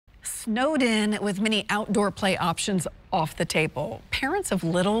Snowed in with many outdoor play options off the table. Parents of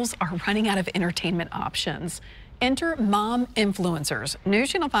littles are running out of entertainment options. Enter mom influencers. News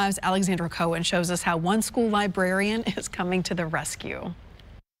Channel 5's Alexandra Cohen shows us how one school librarian is coming to the rescue.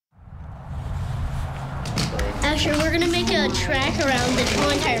 Actually, we're gonna make a track around the whole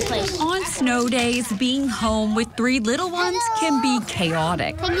entire place. On snow days, being home with 3 little ones can be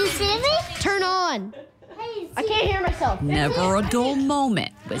chaotic. Can you see me? Turn on. I can't hear myself. Never a dull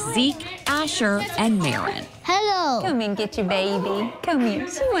moment with Zeke, Asher, and Marin. Hello. Come and get your baby. Come here.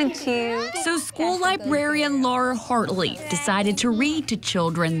 She wants you. So school librarian Laura Hartley decided to read to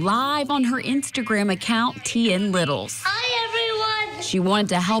children live on her Instagram account, TN Littles. Hi, everyone. She wanted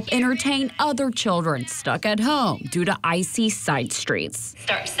to help entertain other children stuck at home due to icy side streets.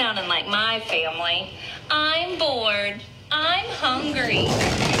 Start sounding like my family. I'm bored. I'm hungry.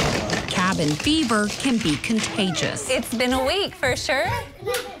 Cabin fever can be contagious. It's been a week for sure.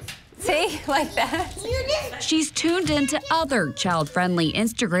 See, like that. She's tuned into other child-friendly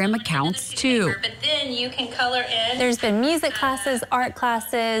Instagram accounts too. But then you can color in. There's been music classes, art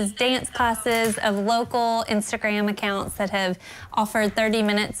classes, dance classes of local Instagram accounts that have offered 30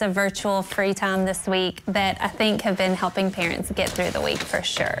 minutes of virtual free time this week that I think have been helping parents get through the week for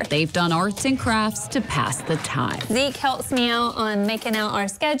sure. They've done arts and crafts to pass the time. Zeke helps me out on making out our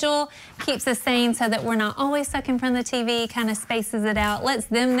schedule, keeps us sane so that we're not always stuck in front of the TV, kind of spaces it out, lets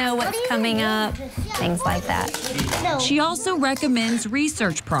them know what's coming up, things like that. She also recommends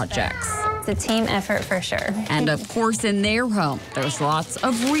research projects. It's a team effort for sure. And of course, in their home, there's lots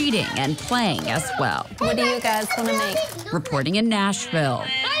of reading and playing as well. What do you guys want to make? Reporting in Nashville,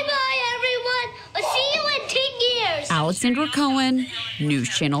 Bye-bye, everyone. I'll see you in 10 years. Alexandra Cohen, News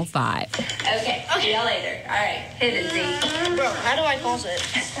Channel 5. Okay, see y'all later. All right, hit it, Z. Bro, how do I pause it?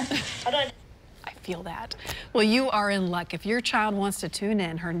 How do I... I feel that. Well, you are in luck. If your child wants to tune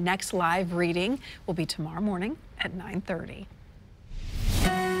in, her next live reading will be tomorrow morning at 9:30.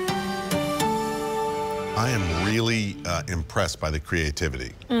 I am really impressed by the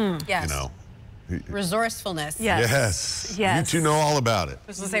creativity. Yes. You know. Resourcefulness. Yes. Yes. You two know all about it. I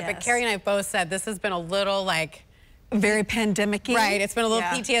was gonna say, but Yes. Carrie and I both said this has been a little like, Very pandemic-y. right, it's been a little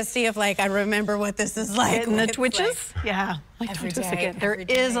Yeah. PTSD of like, I remember what this is like. Getting the It's twitches? like- Yeah. Like Every twitches day, again. There every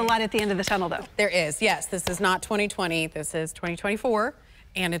is a day. light at the end of the tunnel, though. There is, yes. This is not 2020, this is 2024,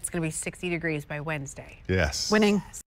 and it's gonna be 60 degrees by Wednesday. Yes. Winning.